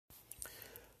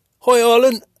Hi,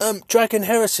 Ireland. Dragon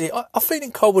Heresy. I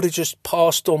think I would have just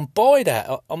passed on by that.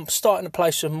 I'm starting to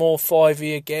play some more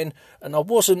 5e again, and I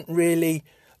wasn't really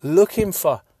looking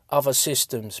for other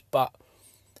systems, but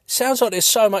it sounds like there's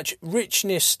so much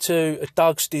richness to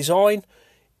Doug's design.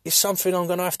 It's something I'm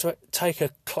going to have to take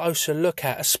a closer look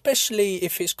at, especially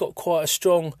if it's got quite a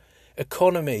strong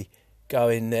economy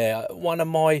going there. One of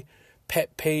my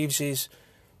pet peeves is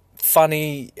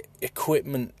funny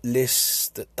equipment lists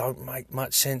that don't make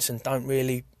much sense and don't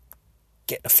really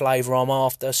get the flavour I'm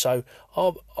after. So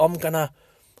I'm gonna,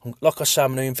 like I say,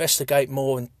 I'm gonna investigate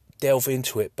more and delve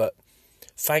into it. But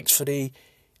thanks for the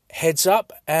heads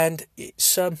up, and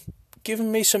it's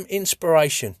given me some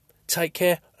inspiration. Take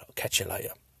care. I'll catch you later.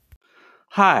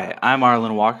 Hi, I'm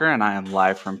Arlen Walker, and I am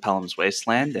live from Pelham's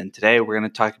Wasteland, and today we're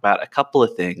going to talk about a couple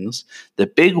of things. The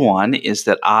big one is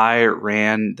that I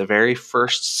ran the very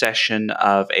first session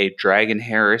of a Dragon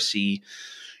Heresy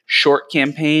short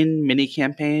campaign, mini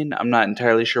campaign. I'm not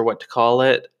entirely sure what to call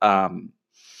it.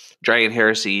 Dragon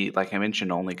Heresy, like I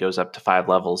mentioned, only goes up to 5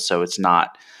 levels, so it's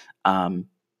not,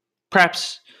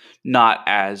 perhaps not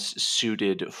as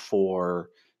suited for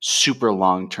super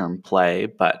long-term play,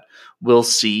 but we'll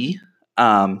see.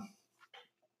 I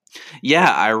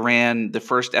ran the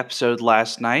first episode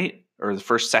last night, or the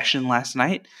first session last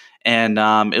night, and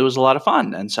it was a lot of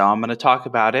fun. And so I'm going to talk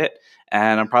about it,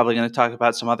 and I'm probably going to talk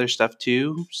about some other stuff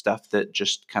too, stuff that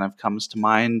just kind of comes to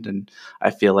mind and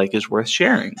I feel like is worth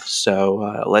sharing.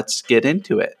 So let's get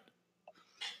into it.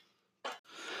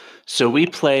 So we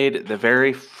played the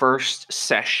very first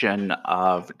session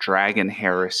of Dragon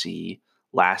Heresy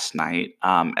last night,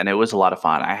 and it was a lot of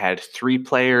fun. I had 3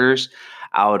 players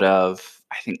out of,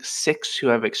 I think, 6 who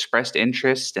have expressed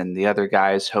interest, and the other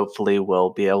guys hopefully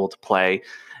will be able to play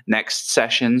next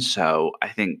session. So I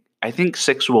think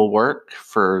 6 will work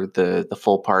for the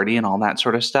full party and all that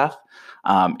sort of stuff.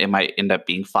 It might end up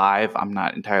being 5. I'm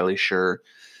not entirely sure.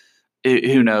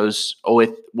 Who knows?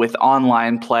 With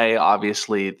online play,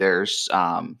 obviously there's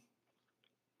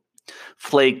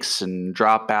flakes and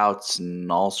dropouts and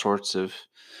all sorts of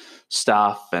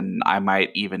stuff, and I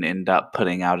might even end up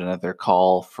putting out another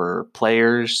call for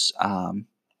players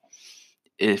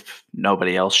if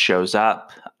nobody else shows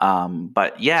up.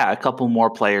 But yeah, a couple more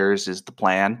players is the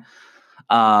plan.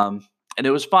 And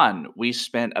it was fun. We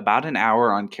spent about an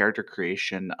hour on character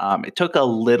creation. It took a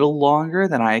little longer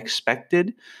than I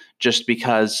expected, just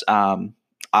because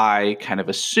I kind of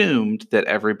assumed that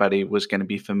everybody was going to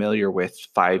be familiar with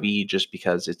 5e, just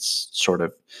because it's sort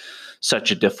of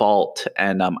such a default.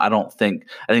 And I think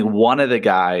one of the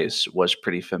guys was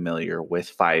pretty familiar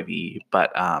with 5e,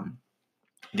 but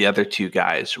the other 2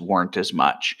 guys weren't as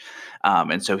much.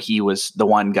 And so the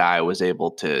one guy was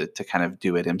able to kind of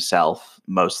do it himself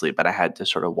mostly, but I had to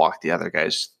sort of walk the other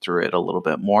guys through it a little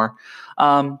bit more.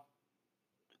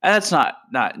 And that's not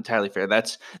entirely fair.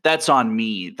 That's on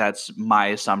me. That's my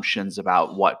assumptions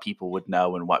about what people would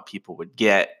know and what people would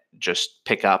just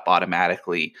pick up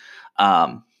automatically,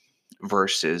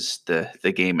 versus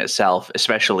the game itself.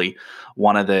 Especially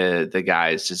one of the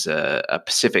guys is a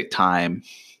Pacific time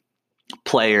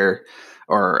player,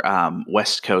 or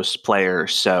West Coast player,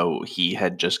 so he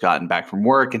had just gotten back from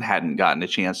work and hadn't gotten a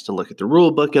chance to look at the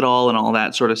rule book at all and all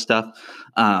that sort of stuff.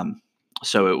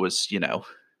 So it was,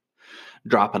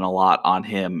 dropping a lot on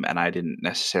him, and I didn't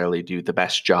necessarily do the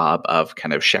best job of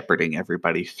kind of shepherding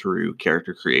everybody through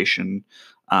character creation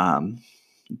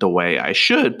the way I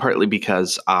should, partly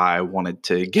because I wanted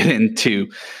to get into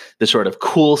the sort of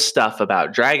cool stuff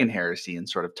about Dragon Heresy and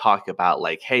sort of talk about,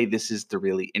 like, hey, this is the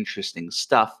really interesting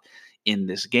stuff in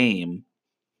this game.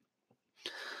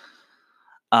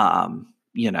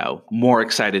 More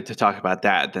excited to talk about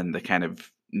that than the kind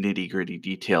of nitty-gritty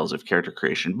details of character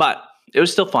creation. But it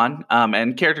was still fun.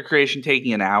 And character creation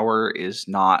taking an hour is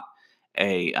not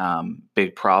a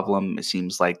big problem. It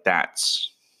seems like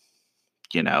that's,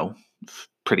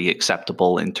 pretty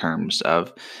acceptable in terms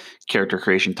of character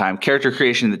creation time. Character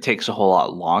creation that takes a whole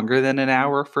lot longer than an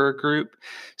hour for a group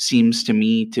seems to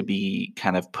me to be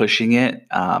kind of pushing it.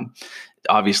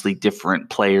 Obviously,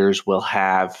 different players will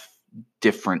have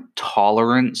different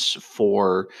tolerance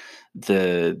for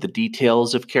the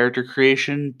details of character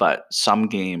creation, but some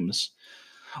games,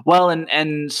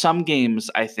 and some games,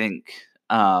 I think,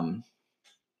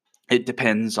 it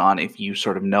depends on if you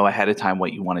sort of know ahead of time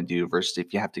what you want to do versus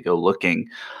if you have to go looking.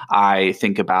 I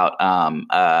think about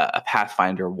a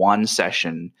Pathfinder 1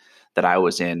 session that I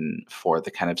was in for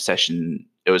the kind of session.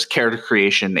 It was character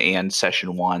creation and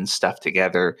session 1 stuff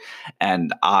together,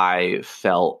 and I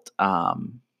felt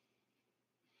kind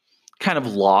of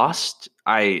lost.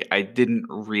 I didn't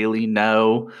really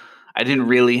know. I didn't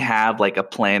really have like a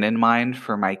plan in mind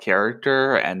for my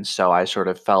character, and so I sort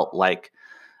of felt like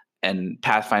in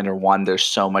Pathfinder 1 there's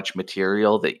so much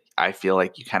material that I feel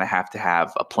like you kind of have to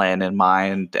have a plan in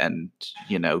mind and,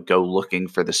 go looking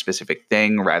for the specific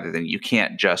thing rather than you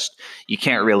can't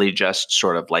really just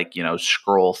sort of like,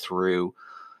 scroll through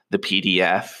the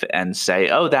PDF and say,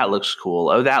 "Oh, that looks cool.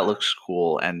 Oh, that looks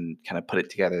cool," and kind of put it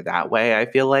together that way, I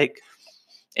feel like.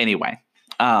 Anyway,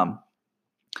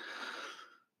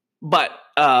 but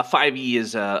 5e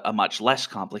is a much less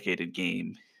complicated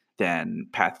game than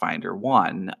Pathfinder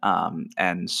 1.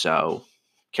 And so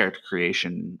character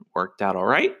creation worked out all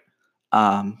right.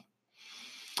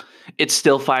 It's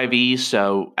still 5e,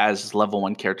 so as level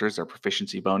 1 characters, their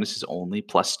proficiency bonus is only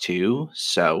 +2.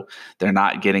 So they're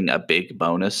not getting a big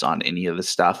bonus on any of the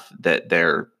stuff that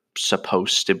they're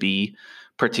supposed to be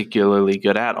particularly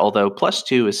good at. Although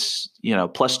 +2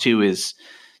 is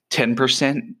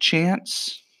 10%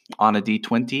 chance on a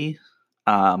d20.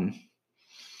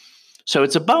 So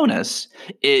it's a bonus.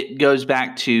 It goes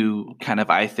back to kind of,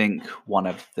 I think, one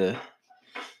of the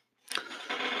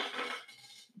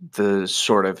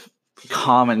sort of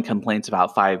common complaints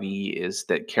about 5e is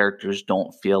that characters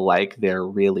don't feel like they're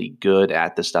really good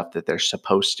at the stuff that they're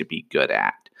supposed to be good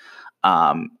at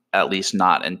least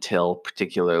not until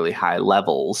particularly high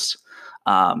levels.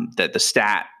 That the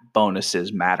stat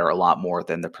bonuses matter a lot more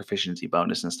than the proficiency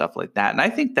bonus and stuff like that. And I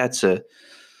think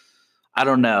I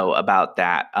don't know about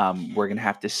that. We're going to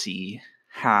have to see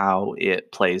how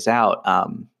it plays out.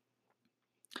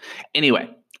 Anyway,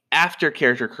 after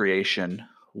character creation,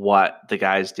 what the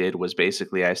guys did was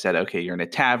basically I said, okay, you're in a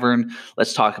tavern.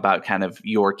 Let's talk about kind of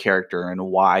your character and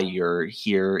why you're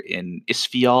here in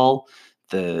Isfial,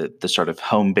 the sort of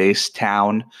home base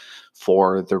town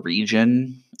for the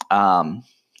region, and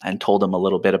told them a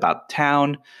little bit about the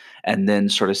town. And then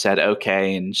sort of said,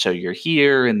 okay, and so you're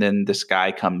here. And then this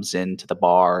guy comes into the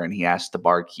bar and he asks the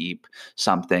barkeep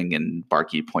something, and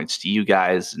barkeep points to you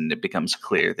guys, and it becomes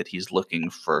clear that he's looking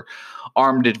for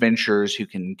armed adventurers who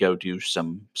can go do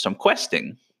some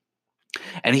questing.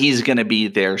 And he's going to be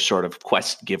their sort of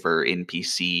quest giver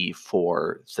NPC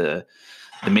for the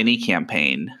mini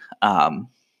campaign.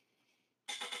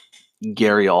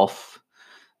 Gariolf,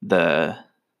 the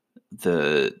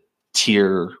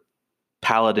tier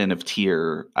Paladin of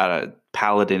Tyr.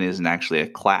 Paladin isn't actually a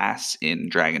class in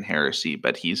Dragon Heresy,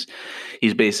 but he's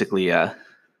basically I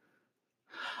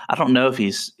don't know if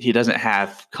he doesn't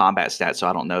have combat stats, so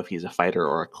I don't know if he's a fighter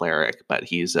or a cleric, but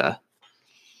he's a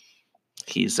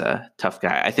tough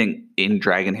guy. I think in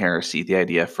Dragon Heresy, the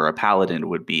idea for a paladin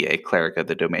would be a cleric of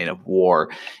the domain of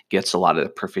war, gets a lot of the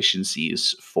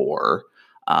proficiencies for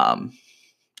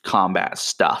combat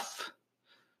stuff,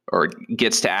 or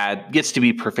gets to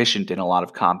be proficient in a lot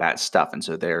of combat stuff, and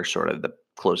so they're sort of the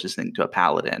closest thing to a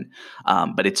paladin.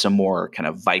 But it's a more kind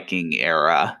of Viking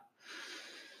era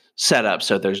setup,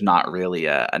 so there's not really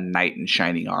a knight in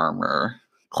shining armor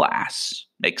class.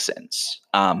 Makes sense.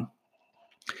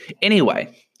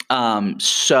 Anyway,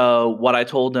 so what I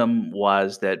told him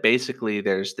was that basically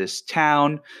there's this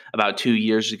town. About 2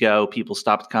 years ago, people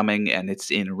stopped coming and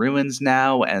it's in ruins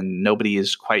now, and nobody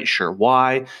is quite sure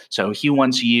why. So he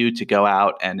wants you to go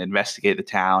out and investigate the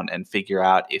town and figure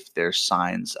out if there's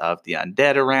signs of the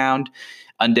undead around.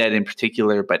 Undead in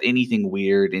particular, but anything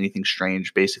weird, anything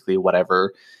strange, basically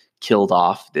whatever killed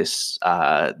off this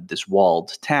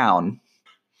walled town.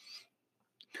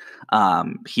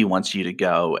 He wants you to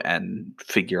go and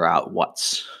figure out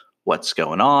what's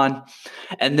going on.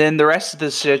 And then the rest of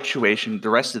the session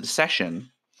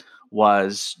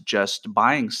was just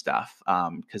buying stuff,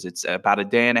 because it's about a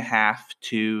day and a half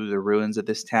to the ruins of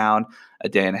this town, a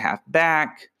day and a half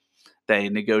back. They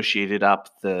negotiated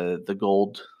up the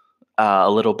gold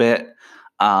a little bit,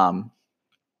 and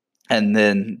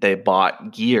then they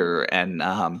bought gear, and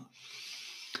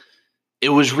it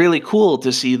was really cool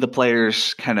to see the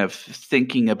players kind of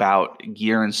thinking about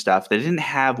gear and stuff. They didn't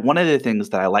have, one of the things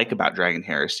that I like about Dragon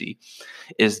Heresy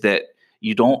is that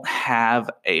you don't have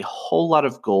a whole lot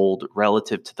of gold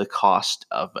relative to the cost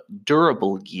of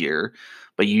durable gear,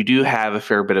 but you do have a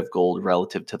fair bit of gold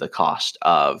relative to the cost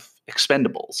of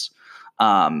expendables,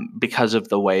 because of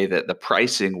the way that the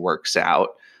pricing works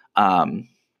out.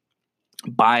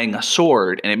 Buying a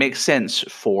sword, and it makes sense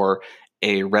for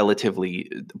a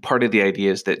relatively, part of the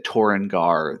idea is that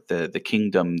Torrengar, the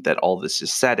kingdom that all this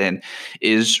is set in,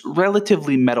 is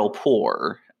relatively metal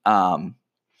poor.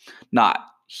 Not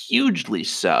hugely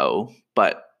so,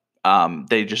 but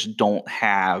they just don't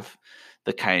have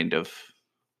the kind of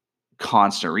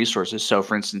constant resources. So,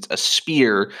 for instance, a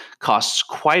spear costs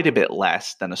quite a bit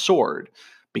less than a sword,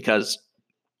 because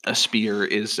a spear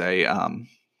is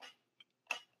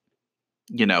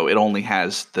it only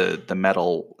has the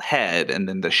metal head, and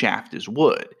then the shaft is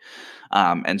wood.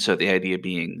 And so the idea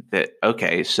being that,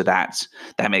 okay, so that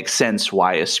makes sense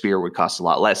why a spear would cost a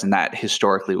lot less. And that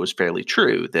historically was fairly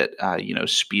true, that,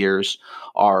 spears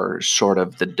are sort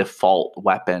of the default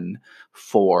weapon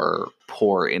for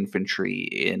poor infantry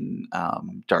in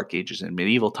Dark Ages and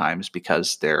medieval times,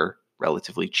 because they're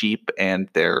relatively cheap and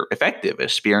they're effective. A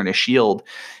spear and a shield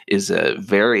is a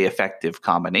very effective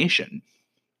combination.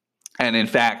 And in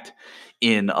fact,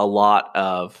 in a lot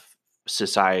of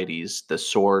societies, the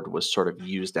sword was sort of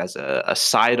used as a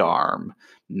sidearm,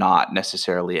 not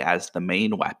necessarily as the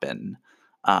main weapon,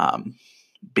 um,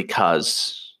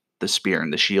 because the spear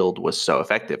and the shield was so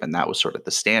effective, and that was sort of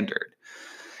the standard.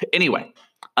 Anyway,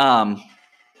 um,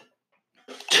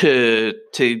 to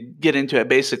get into it,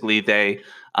 basically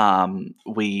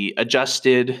we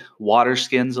adjusted water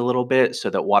skins a little bit so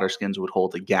that water skins would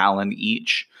hold a gallon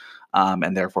each,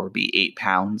 and therefore be 8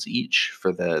 pounds each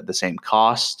for the same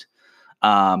cost.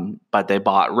 But they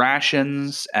bought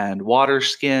rations and water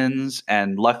skins,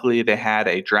 and luckily they had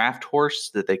a draft horse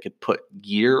that they could put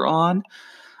gear on.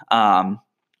 Um,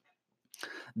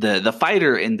 the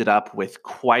fighter ended up with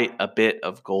quite a bit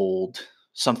of gold,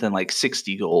 something like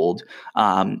 60 gold,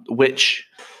 which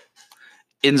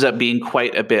ends up being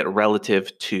quite a bit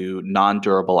relative to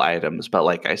non-durable items. But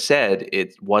like I said,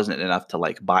 it wasn't enough to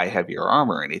like buy heavier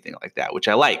armor or anything like that, which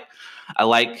I like. I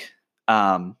like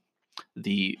um,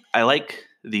 I like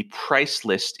the price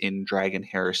list in Dragon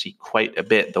Heresy quite a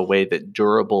bit. The way that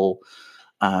durable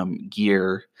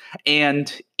gear,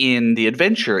 and in the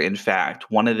adventure, in fact,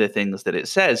 one of the things that it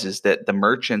says is that the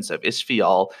merchants of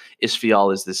Isfial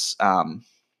is this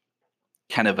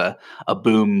kind of a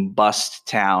boom bust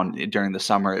town. During the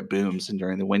summer it booms, and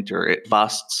during the winter it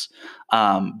busts.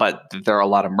 But there are a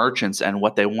lot of merchants, and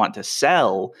what they want to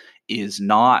sell is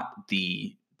not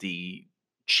the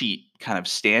cheap kind of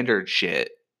standard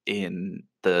shit in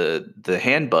the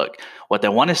handbook. What they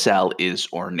want to sell is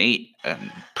ornate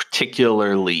and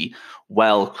particularly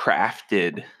well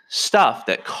crafted stuff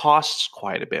that costs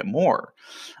quite a bit more,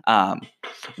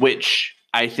 which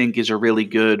I think is a really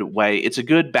good way. It's a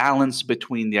good balance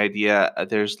between the idea.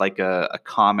 There's like a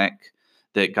comic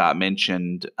that got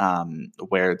mentioned,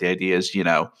 where the idea is,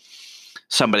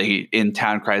 somebody in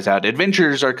town cries out,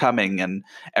 "Adventures are coming," and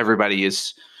everybody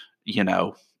is,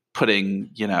 putting,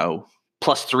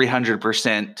 plus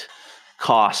 300%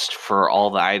 cost for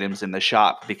all the items in the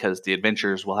shop because the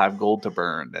adventurers will have gold to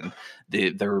burn. And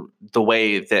the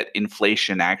way that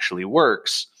inflation actually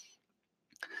works,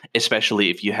 especially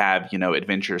if you have,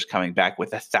 adventurers coming back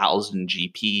with 1,000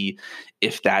 GP,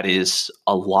 if that is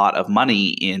a lot of money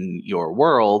in your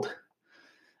world,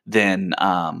 then,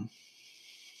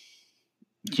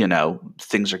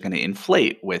 things are going to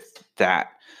inflate with that,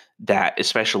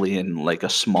 especially in like a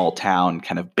small town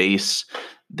kind of base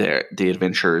there, the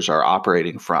adventurers are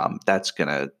operating from. That's going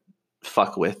to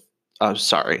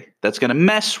that's going to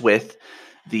mess with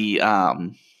the,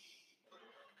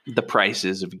 the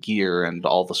prices of gear and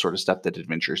all the sort of stuff that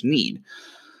adventurers need.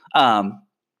 And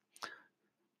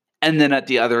then at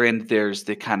the other end, there's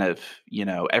the kind of,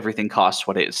 everything costs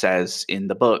what it says in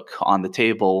the book on the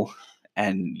table,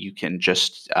 and you can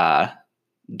just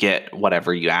get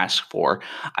whatever you ask for.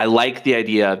 I like the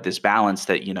idea of this balance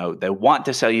that, they want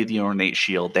to sell you the ornate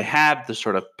shield. They have the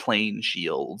sort of plain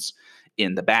shields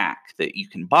in the back that you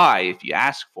can buy if you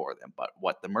ask for them. But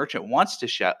what the merchant wants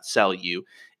to sell you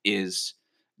is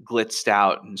glitzed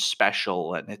out and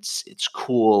special, and it's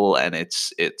cool, and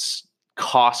it's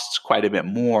costs quite a bit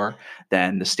more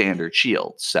than the standard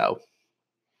shield. So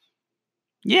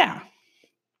yeah,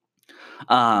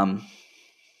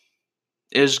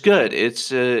 it was good.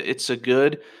 It's a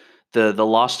good, the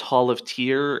Lost Hall of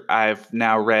Tyr. I've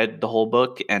now read the whole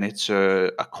book, and it's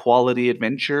a quality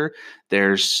adventure.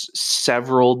 There's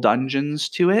several dungeons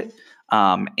to it,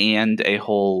 and a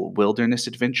whole wilderness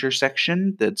adventure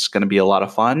section that's going to be a lot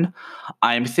of fun.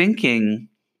 I'm thinking,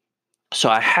 so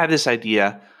I have this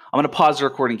idea. I'm going to pause the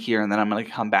recording here, and then I'm going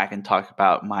to come back and talk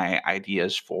about my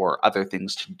ideas for other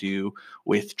things to do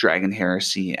with Dragon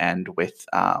Heresy and with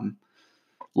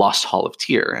Lost Hall of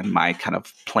Tyr, and my kind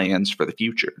of plans for the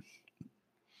future.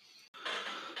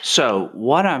 So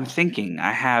what I'm thinking,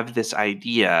 I have this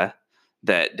idea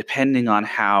that depending on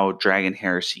how Dragon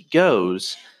Heresy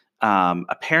goes,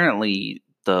 apparently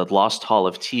the Lost Hall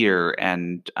of Tyr,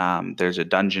 and there's a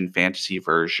dungeon fantasy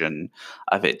version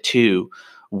of it too,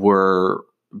 were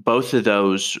both of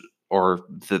those, or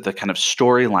the kind of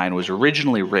storyline was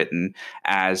originally written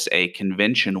as a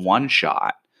convention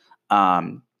one-shot.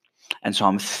 And so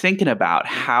I'm thinking about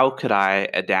how could I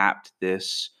adapt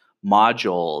this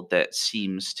module that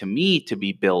seems to me to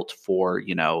be built for,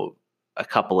 a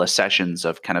couple of sessions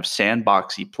of kind of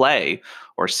sandboxy play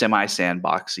or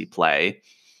semi-sandboxy play.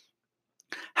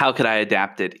 How could I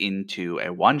adapt it into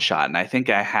a one shot? And I think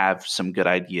I have some good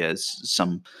ideas,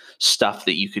 some stuff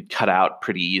that you could cut out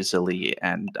pretty easily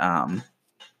and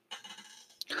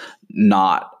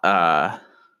not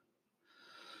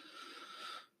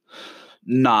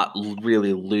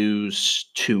really lose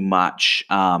too much.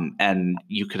 And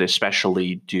you could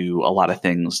especially do a lot of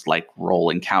things like roll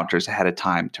encounters ahead of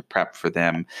time to prep for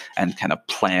them and kind of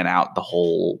plan out the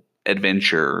whole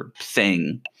adventure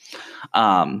thing.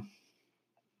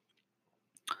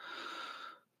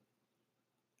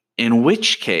 In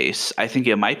which case, I think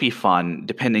it might be fun,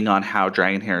 depending on how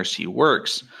Dragon Heresy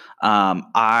works.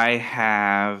 I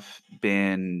have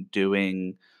been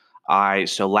doing.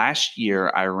 So last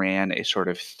year I ran a sort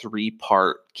of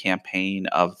 3-part campaign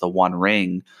of the One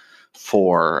Ring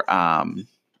for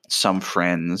some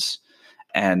friends,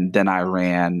 and then I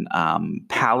ran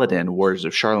Paladin Wars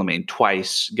of Charlemagne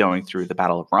twice, going through the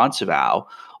Battle of Roncesvalles,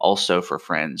 also for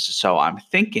friends. So I'm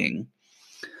thinking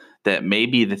that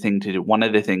maybe one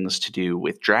of the things to do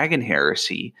with Dragon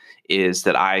Heresy is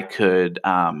that I could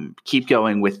keep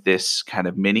going with this kind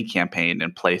of mini campaign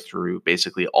and play through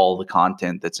basically all the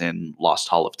content that's in Lost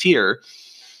Hall of Tyr.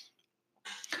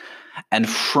 And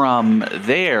from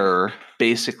there,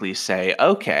 basically say,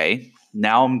 okay,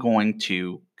 now I'm going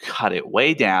to cut it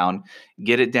way down,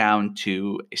 get it down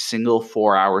to a single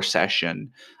 4-hour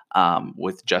session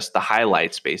with just the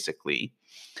highlights, basically,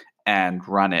 and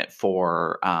run it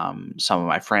for some of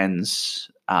my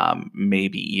friends,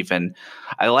 maybe even.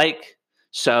 For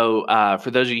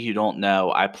those of you who don't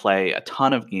know, I play a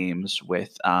ton of games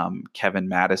with Kevin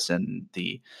Madison,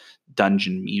 the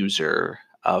Dungeon Muser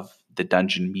of the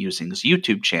Dungeon Musings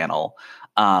YouTube channel.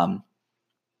 And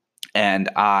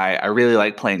I really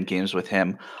like playing games with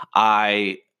him.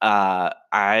 I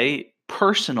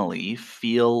personally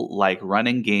feel like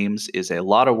running games is a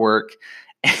lot of work,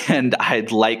 and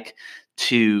I'd like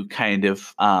to kind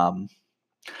of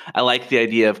I like the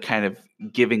idea of kind of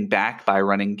giving back by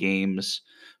running games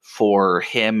for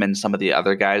him and some of the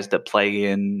other guys that play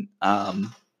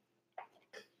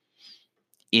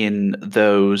in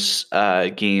those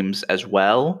games as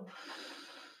well,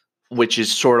 which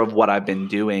is sort of what I've been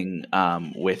doing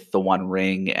with the One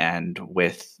Ring and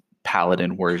with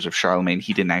Paladin Warriors of Charlemagne.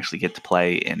 He didn't actually get to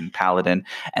play in Paladin.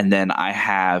 And then I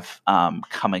have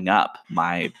coming up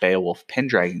my Beowulf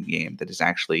Pendragon game that is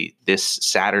actually this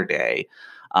Saturday.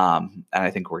 And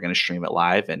I think we're going to stream it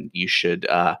live, and you should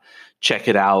check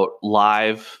it out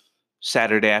live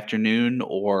Saturday afternoon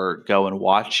or go and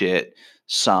watch it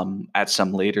at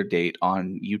some later date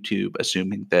on YouTube,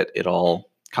 assuming that it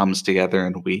all comes together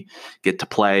and we get to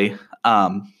play.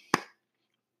 So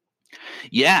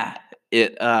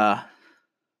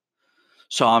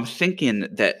I'm thinking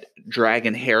that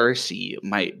Dragon Heresy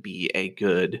might be a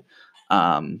good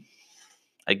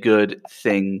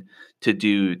thing to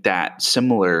do that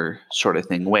similar sort of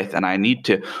thing with. And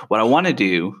what I want to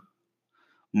do,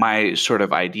 my sort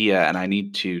of idea, and I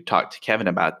need to talk to Kevin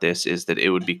about this, is that it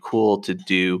would be cool to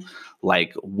do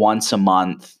like once a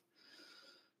month,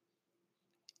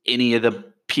 any of the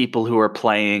people who are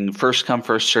playing, first come,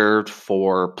 first served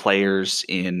for players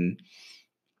in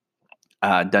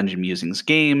Dungeon Musings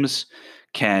games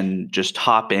can just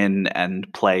hop in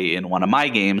and play in one of my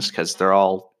games, because they're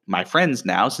all my friends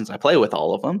now since I play with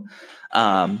all of them,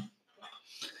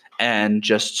 and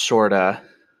just sort of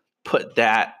put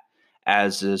that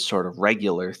as a sort of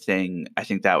regular thing. I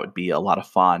think that would be a lot of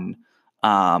fun.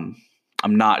 I'm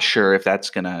not sure if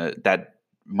that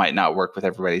might not work with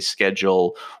everybody's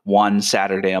schedule. One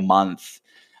Saturday a month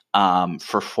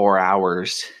for 4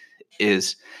 hours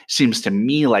seems to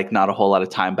me like not a whole lot of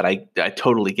time, but I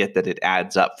totally get that it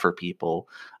adds up for people.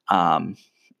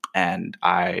 And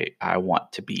I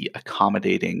want to be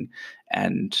accommodating,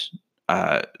 and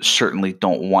certainly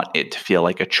don't want it to feel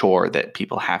like a chore that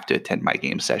people have to attend my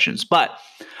game sessions. But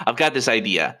I've got this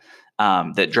idea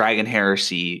that Dragon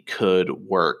Heresy could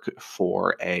work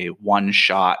for a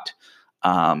one-shot,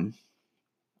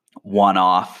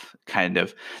 one-off kind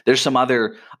of.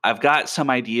 I've got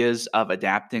some ideas of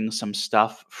adapting some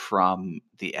stuff from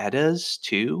the Eddas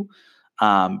too,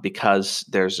 because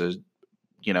there's a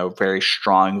very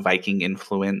strong Viking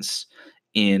influence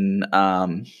in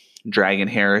Dragon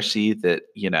Heresy that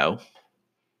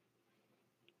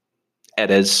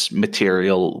Edda's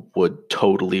material would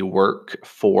totally work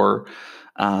for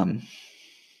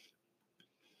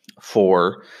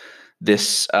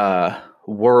this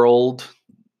world,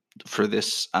 for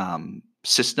this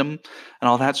system, and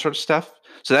all that sort of stuff.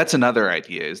 So that's another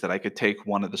idea, is that I could take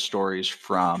one of the stories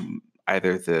from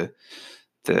either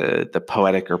the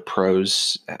poetic or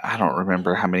prose. I don't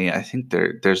remember how many. I think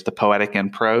there's the poetic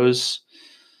and prose,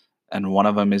 and one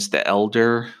of them is the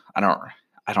elder. I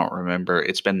don't remember.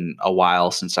 It's been a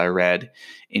while since I read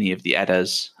any of the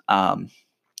Eddas.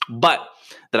 But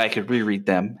that I could reread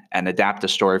them and adapt a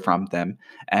story from them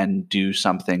and do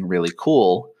something really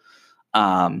cool.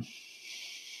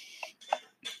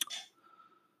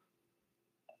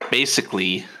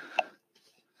 Basically,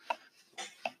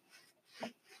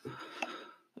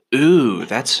 ooh,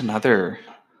 that's another.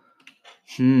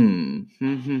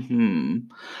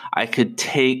 I could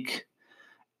take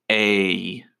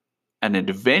an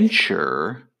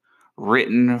adventure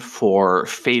written for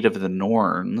Fate of the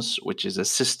Norns, which is a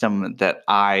system that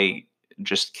I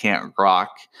just can't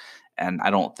rock, and I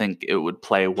don't think it would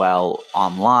play well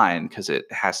online because it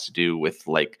has to do with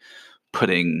like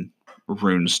putting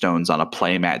rune stones on a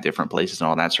playmat different places and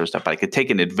all that sort of stuff. But I could take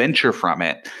an adventure from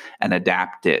it and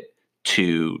adapt it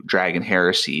to Dragon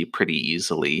Heresy pretty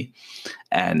easily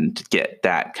and get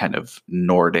that kind of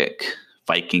Nordic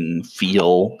Viking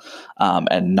feel,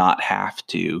 and not have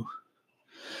to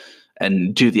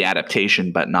and do the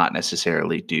adaptation, but not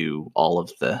necessarily do all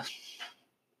of the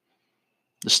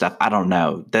stuff. I don't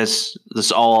know. This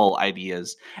all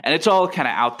ideas, and it's all kind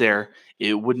of out there.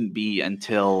 It wouldn't be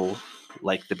until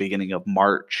like the beginning of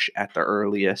March at the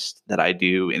earliest that I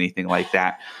do anything like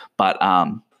that. But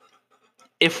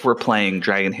if we're playing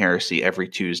Dragon Heresy every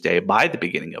Tuesday by the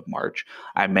beginning of March,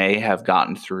 I may have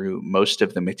gotten through most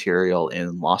of the material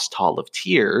in Lost Hall of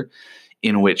Tyr,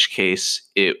 in which case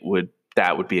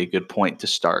that would be a good point to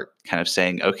start kind of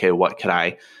saying, okay, what could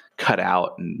I cut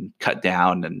out and cut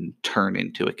down and turn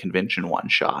into a convention one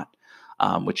shot,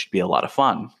 which would be a lot of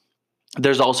fun.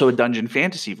 There's also a Dungeon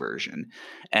Fantasy version,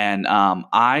 and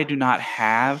I do not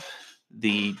have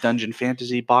the Dungeon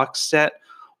Fantasy box set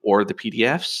or the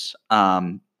PDFs.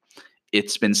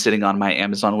 It's been sitting on my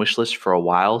Amazon wish list for a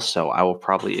while, so I will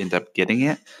probably end up getting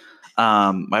it.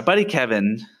 My buddy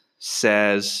Kevin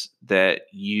says that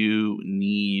you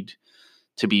need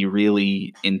to be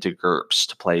really into GURPS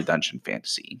to play Dungeon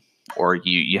Fantasy, or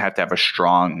you have to have a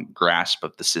strong grasp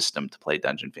of the system to play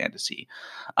Dungeon Fantasy.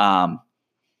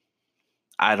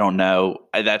 I don't know.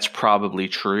 That's probably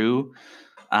true.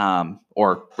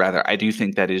 Or rather, I do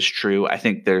think that is true. I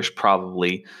think there's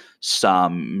probably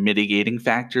some mitigating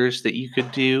factors that you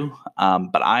could do,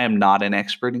 but I am not an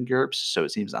expert in GURPS, so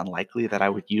it seems unlikely that I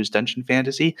would use Dungeon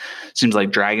Fantasy. Seems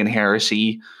like Dragon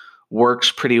Heresy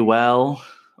works pretty well,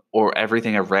 or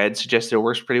everything I've read suggests it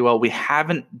works pretty well. We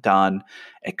haven't done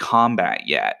a combat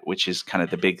yet, which is kind of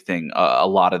the big thing. A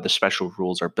lot of the special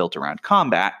rules are built around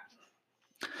combat.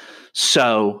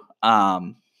 So,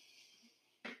 I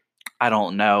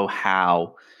don't know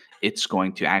how it's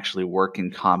going to actually work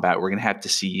in combat. We're going to have to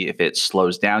see if it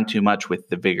slows down too much with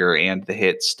the vigor and the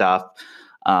hit stuff.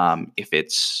 If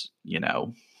it's,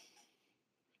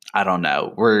 I don't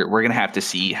know. We're going to have to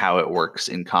see how it works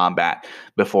in combat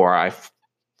before I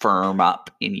firm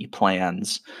up any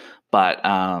plans. But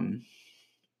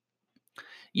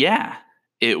yeah,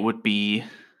 it would be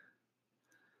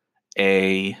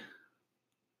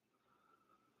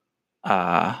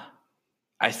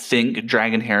I think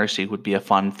Dragon Heresy would be a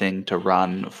fun thing to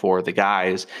run for the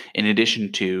guys, in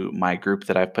addition to my group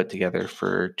that I've put together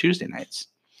for Tuesday nights.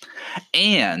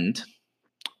 And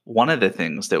one of the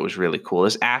things that was really cool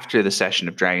is after the session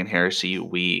of Dragon Heresy,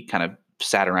 we kind of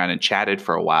sat around and chatted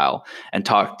for a while and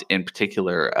talked in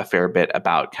particular a fair bit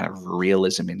about kind of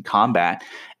realism in combat.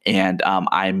 And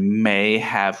I may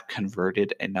have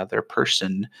converted another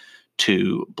person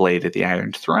to Blade of the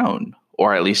Iron Throne,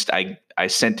 or at least I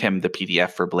sent him the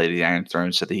PDF for Blade of the Iron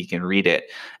Throne so that he can read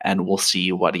it, and we'll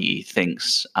see what he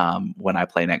thinks. When I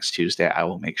play next Tuesday, I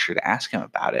will make sure to ask him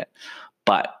about it.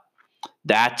 But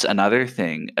that's another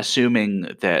thing,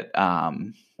 assuming that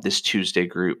this Tuesday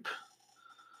group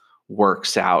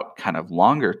works out kind of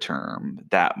longer term,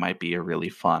 that might be a really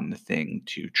fun thing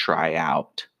to try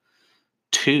out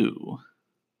too.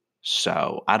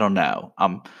 So I don't know.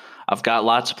 I've got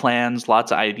lots of plans,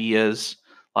 lots of ideas,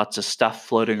 lots of stuff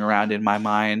floating around in my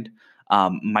mind.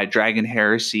 My Dragon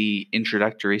Heresy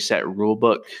introductory set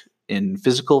rulebook in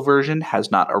physical version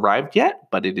has not arrived yet,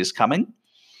 but it is coming,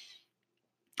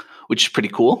 which is pretty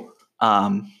cool.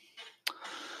 I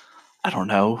don't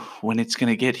know when it's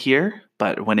going to get here,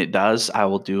 but when it does, I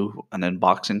will do an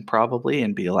unboxing probably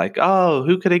and be like, oh,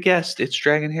 who could have guessed? It's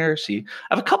Dragon Heresy.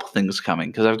 I have a couple things coming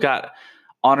because I've got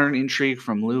Honor and Intrigue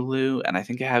from Lulu, and I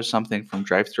think I have something from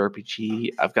Drive-Thru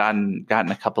RPG. I've gotten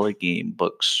a couple of game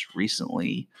books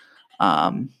recently.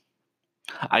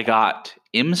 I got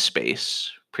M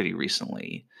Space pretty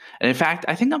recently. And in fact,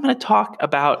 I think I'm going to talk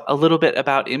about a little bit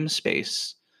about M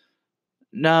Space.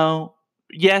 No,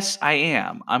 yes, I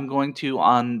am. I'm going to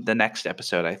on the next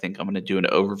episode. I think I'm going to do an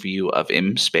overview of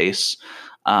M Space,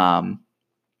 and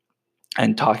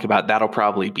talk about that'll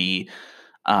probably be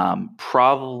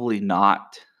probably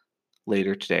not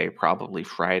later today, probably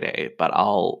Friday, but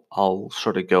I'll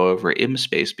sort of go over M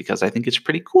Space because I think it's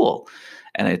pretty cool,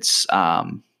 and it's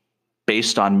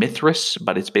based on Mithras,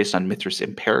 but it's based on Mithras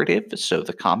Imperative. So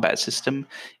the combat system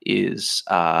is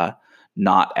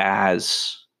not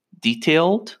as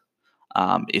detailed.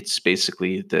 It's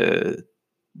basically the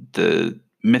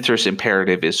Mithras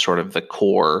Imperative is sort of the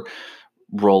core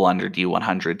roll under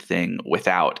D100 thing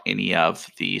without any of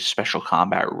the special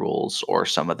combat rules or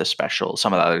some of the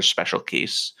other special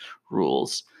case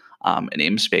rules. And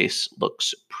M Space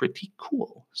looks pretty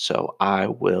cool, so I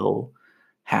will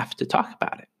have to talk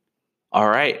about it. All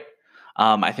right.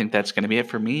 I think that's going to be it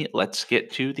for me. Let's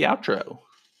get to the outro.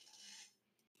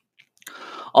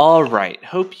 All right.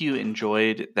 Hope you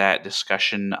enjoyed that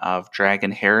discussion of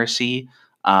Dragon Heresy.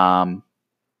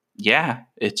 Yeah,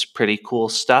 it's pretty cool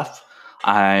stuff.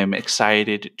 I'm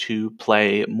excited to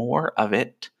play more of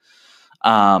it.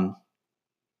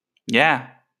 Yeah,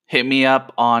 hit me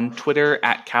up on Twitter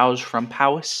at Cows from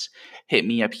Powys. Hit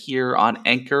me up here on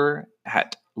Anchor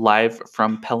at Live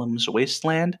from Pelham's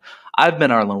Wasteland. I've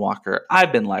been Arlen Walker.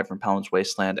 I've been live from Pelham's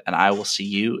Wasteland, and I will see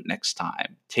you next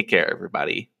time. Take care,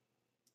 everybody.